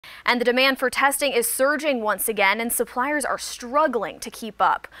And the demand for testing is surging once again, and suppliers are struggling to keep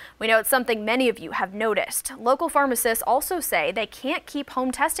up. We know it's something many of you have noticed. Local pharmacists also say they can't keep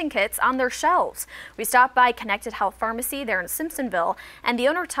home testing kits on their shelves. We stopped by Connected Health Pharmacy there in Simpsonville, and the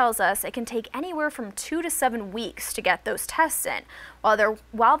owner tells us it can take anywhere from 2 to 7 weeks to get those tests in.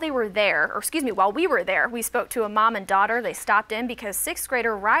 While we were there, we spoke to a mom and daughter. They stopped in because 6th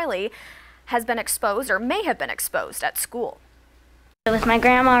grader Riley has been exposed or may have been exposed at school. With my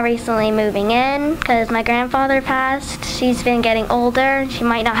grandma recently moving in because my grandfather passed, she's been getting older. She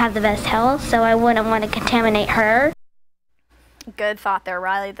might not have the best health, so I wouldn't want to contaminate her. Good thought there,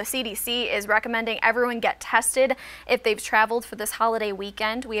 Riley. The CDC is recommending everyone get tested if they've traveled for this holiday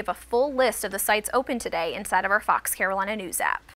weekend. We have a full list of the sites open today inside of our Fox Carolina News app.